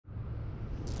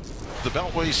The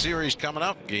Beltway Series coming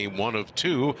up, game 1 of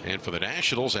 2. And for the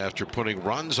Nationals, after putting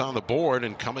runs on the board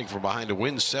and coming from behind to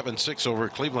win 7-6 over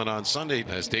Cleveland on Sunday,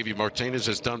 as Davey Martinez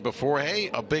has done before,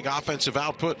 hey, a big offensive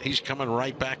output. He's coming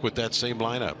right back with that same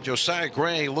lineup. Josiah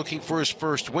Gray looking for his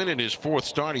first win in his 4th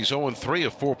start. He's 0-3, a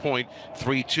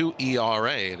 4.32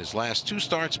 ERA. And his last 2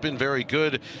 starts been very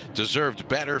good. Deserved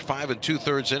better. 5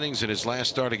 2/3 innings in his last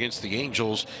start against the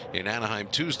Angels in Anaheim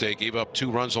Tuesday. Gave up 2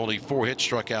 runs, only 4 hits,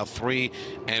 struck out 3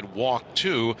 and walked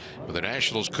 2, but the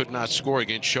Nationals could not score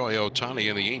against Shohei Ohtani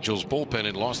in the Angels bullpen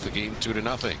and lost the game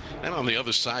 2-0. And on the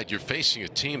other side, you're facing a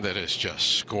team that has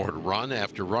just scored run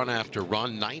after run after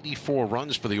run. 94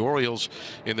 runs for the Orioles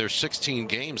in their 16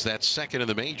 games. That's second in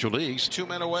the major leagues. 2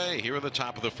 men away here in the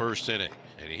top of the 1st inning.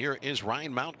 And here is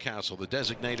Ryan Mountcastle, the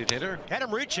designated hitter. Had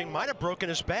him reaching, might have broken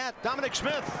his bat. Dominic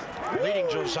Smith leading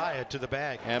Josiah to the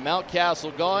bag. And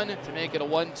Mountcastle gone to make it a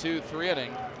 1-2-3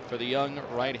 inning for the young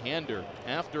right-hander.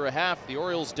 After a half, the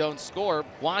Orioles don't score.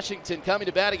 Washington coming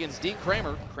to bat against Dean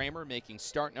Kremer. Kremer making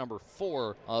start number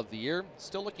 4 of the year.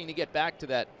 Still looking to get back to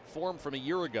that form from a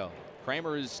year ago.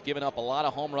 Kremer has given up a lot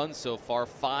of home runs so far,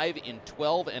 5 in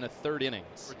 12 1/3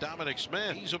 innings. For Dominic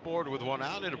Smith, he's aboard with 1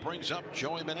 out, and it brings up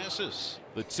Joey Meneses.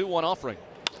 The 2-1 offering.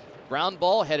 Ground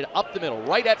ball headed up the middle,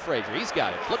 right at Frazier. He's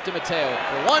got it. Flip to Mateo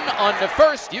for 1 on the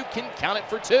first. You can count it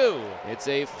for 2. It's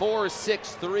a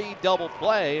 4-6-3 double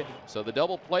play. So the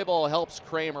double play ball helps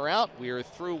Kremer out. We are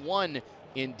through 1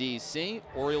 in D.C.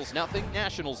 Orioles nothing,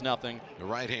 Nationals nothing. The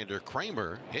right-hander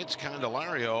Kremer hits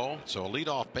Candelario, so a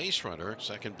leadoff base runner.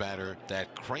 Second batter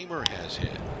that Kremer has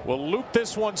hit. Will loop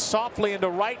this one softly into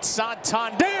right.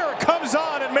 Santander comes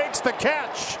on and makes the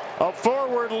catch. A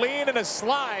forward lean and a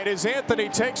slide as Anthony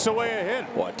takes away a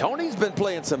hit. Boy, Tony's been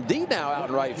playing some D now out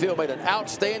in right field. Made an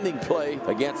outstanding play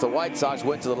against the White Sox.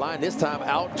 Went to the line, this time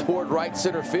out toward right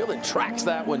center field and tracks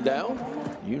that one down.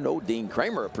 You know Dean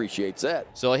Kremer appreciates that.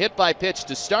 So a hit by pitch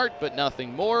to start, but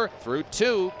nothing more. Through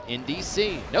 2 in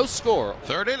D.C. No score.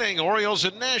 3rd inning, Orioles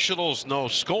and Nationals. No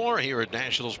score here at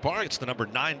Nationals Park. It's the number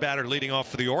 9 batter leading off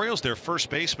for the Orioles. Their first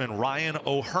baseman, Ryan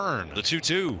O'Hearn. The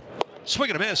 2-2.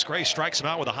 Swing and a miss. Gray strikes him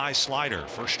out with a high slider.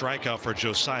 First strikeout for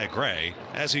Josiah Gray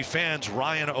as he fans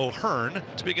Ryan O'Hearn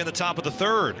to begin the top of the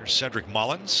 3rd. There's Cedric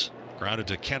Mullins. Grounded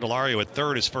to Candelario at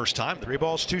 3rd his first time. 3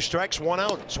 balls, 2 strikes, 1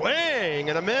 out. Swing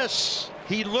and a miss.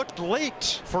 He looked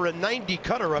late for a 90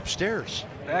 cutter upstairs.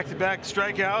 Back-to-back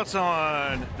strikeouts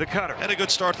on the cutter. And a good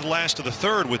start to the last of the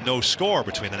 3rd with no score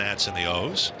between the Nats and the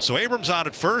O's. So Abrams on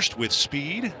at first with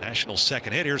speed. Nationals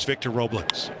second hit. Here's Victor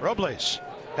Robles. Robles,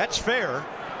 that's fair.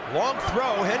 Long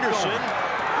throw, Henderson,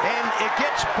 and it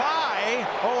gets by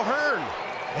O'Hearn.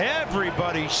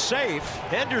 Everybody's safe.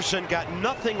 Henderson got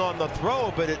nothing on the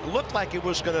throw, but it looked like it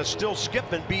was going to still skip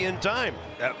and be in time.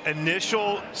 That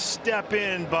initial step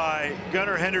in by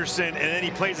Gunnar Henderson, and then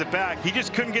he plays it back. He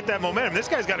just couldn't get that momentum. This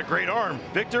guy's got a great arm.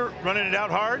 Victor running it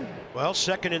out hard. Well,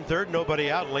 2nd and 3rd, nobody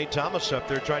out. Lane Thomas up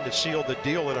there trying to seal the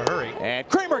deal in a hurry. And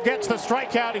Kremer gets the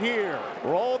strikeout here.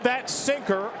 Rolled that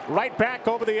sinker right back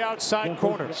over the outside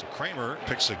corner. So Kremer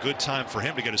picks a good time for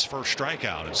him to get his first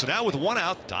strikeout. And so now with 1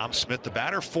 out, Dom Smith, the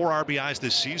batter, 4 RBIs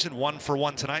this season, 1 for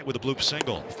 1 tonight with a bloop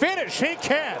single. Finish, he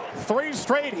can. 3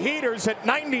 straight heaters at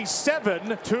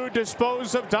 97 to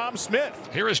dispose of Dom Smith.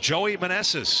 Here is Joey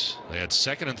Meneses. They had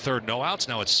 2nd and 3rd no outs.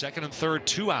 Now it's 2nd and 3rd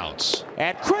 2 outs.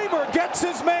 And Kremer gets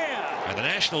his man. And the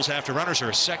Nationals, after runners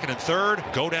are 2nd and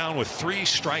 3rd, go down with 3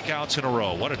 strikeouts in a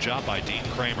row. What a job by Dean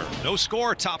Kremer. No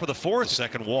score, top of the 4th.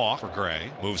 Second walk for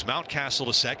Gray. Moves Mountcastle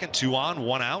to second. 2 on,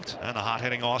 1 out. And the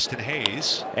hot-hitting Austin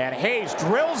Hayes. And Hayes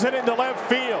drills it into left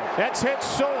field. That's hit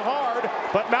so hard,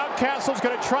 but Mountcastle's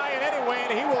going to try it anyway,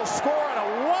 and he will score on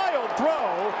a wild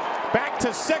throw. Back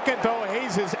to second, though.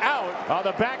 Hayes is out on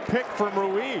the back pick from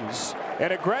Ruiz.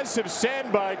 An aggressive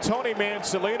send by Tony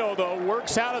Mansolino, though,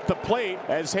 works out at the plate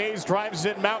as Hayes drives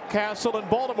in Mountcastle, and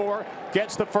Baltimore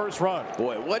gets the first run.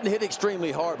 Boy, it wasn't hit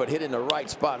extremely hard, but hit in the right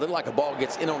spot. Looked like a ball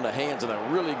gets in on the hands, and a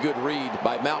really good read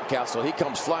by Mountcastle. He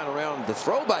comes flying around. The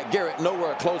throw by Garrett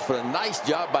nowhere close, but a nice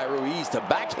job by Ruiz to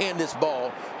backhand this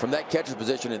ball from that catcher's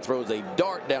position and throws a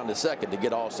dart down to second to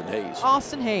get Austin Hayes.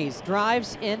 Austin Hayes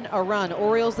drives in a run.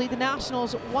 Orioles lead the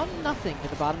Nationals 1-0 at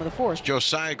the bottom of the 4th.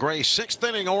 Josiah Gray, 6th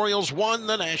inning, Orioles 1,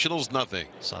 the Nationals nothing.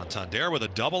 Santander with a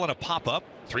double and a pop-up.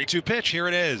 3-2 pitch, here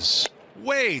it is.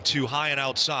 Way too high and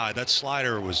outside. That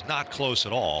slider was not close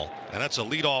at all. And that's a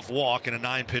leadoff walk and a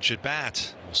 9-pitch at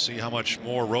bat. We'll see how much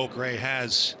more Gray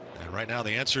has And right now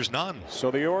the answer is none.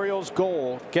 So the Orioles'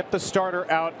 goal, get the starter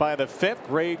out by the 5th.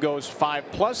 Gray goes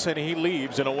 5+, and he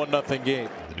leaves in a 1-0 game.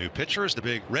 The new pitcher is the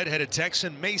big red-headed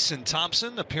Texan Mason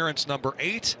Thompson, appearance number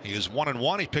 8. He is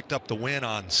 1-1. He picked up the win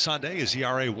on Sunday. His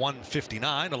ERA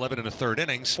 1.59, 11 1/3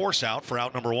 innings. Force out for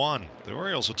out number 1. The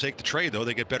Orioles will take the trade, though.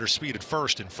 They get better speed at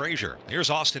first in Frazier. Here's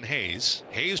Austin Hayes.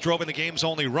 Hayes drove in the game's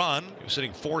only run. He was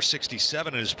hitting .467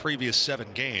 in his previous 7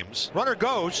 games. Runner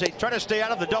goes. They try to stay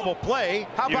out of the double play.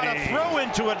 How about a throw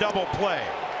into a double play?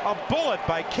 A bullet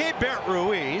by Kremer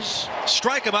Ruiz.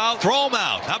 Strike him out, throw him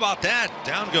out. How about that?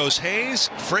 Down goes Hayes.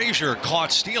 Frazier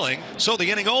caught stealing, so the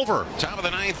inning over. Top of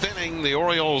the 9th inning, the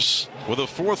Orioles with a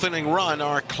 4th inning run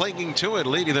are clinging to it,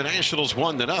 leading the Nationals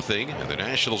 1-0. And the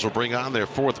Nationals will bring on their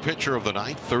 4th pitcher of the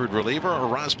night, 3rd reliever.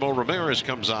 Erasmo Ramirez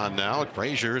comes on now.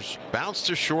 Frazier's bounced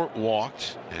to short,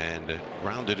 walked, and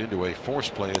grounded into a force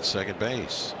play at second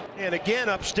base. And again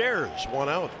upstairs, 1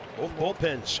 out. Both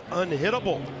bullpens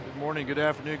unhittable. Good morning, good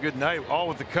afternoon, good night, all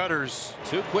with the cutters.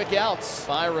 2 quick outs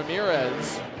by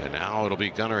Ramirez. And now it'll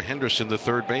be Gunnar Henderson, the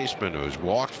 3rd baseman, who's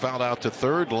walked, fouled out to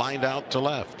 3rd, lined out to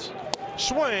left.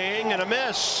 Swing and a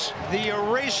miss. The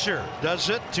eraser does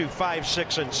it to 5,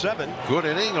 6, and 7. Good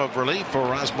inning of relief for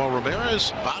Erasmo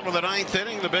Ramirez. Bottom of the 9th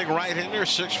inning, the big right-hander,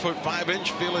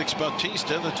 6'5" Felix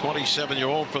Bautista, the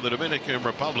 27-year-old for the Dominican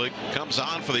Republic, comes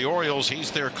on for the Orioles.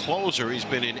 He's their closer. He's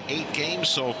been in 8 games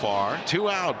so far. 2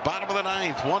 out, bottom of the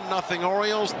 9th, 1-0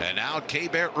 Orioles. And now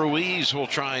Kremer Ruiz will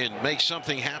try and make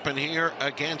something happen here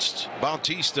against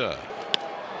Bautista.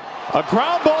 A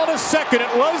ground ball to second.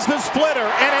 It was the splitter,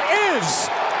 and it is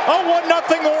a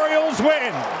 1-0 Orioles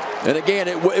win. And again,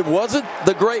 it wasn't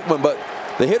the great one, but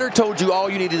the hitter told you all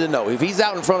you needed to know. If he's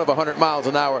out in front of 100 miles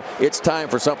an hour, it's time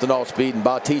for something off speed. And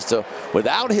Bautista,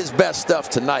 without his best stuff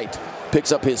tonight,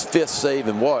 picks up his 5th save.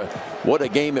 And what a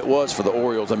game it was for the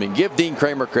Orioles. I mean, give Dean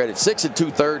Kremer credit. 6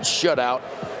 2/3 shutout.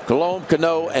 Colomb,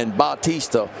 Cano, and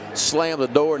Bautista slam the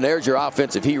door, and there's your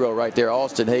offensive hero right there,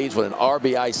 Austin Hayes, with an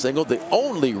RBI single, the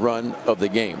only run of the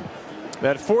game.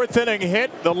 That 4th inning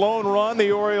hit, the lone run,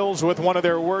 the Orioles with one of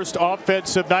their worst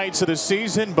offensive nights of the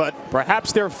season, but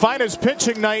perhaps their finest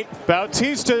pitching night.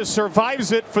 Bautista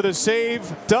survives it for the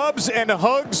save. Dubs and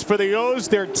hugs for the O's.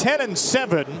 They're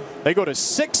 10-7. They go to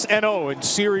 6-0 in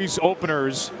series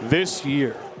openers this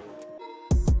year.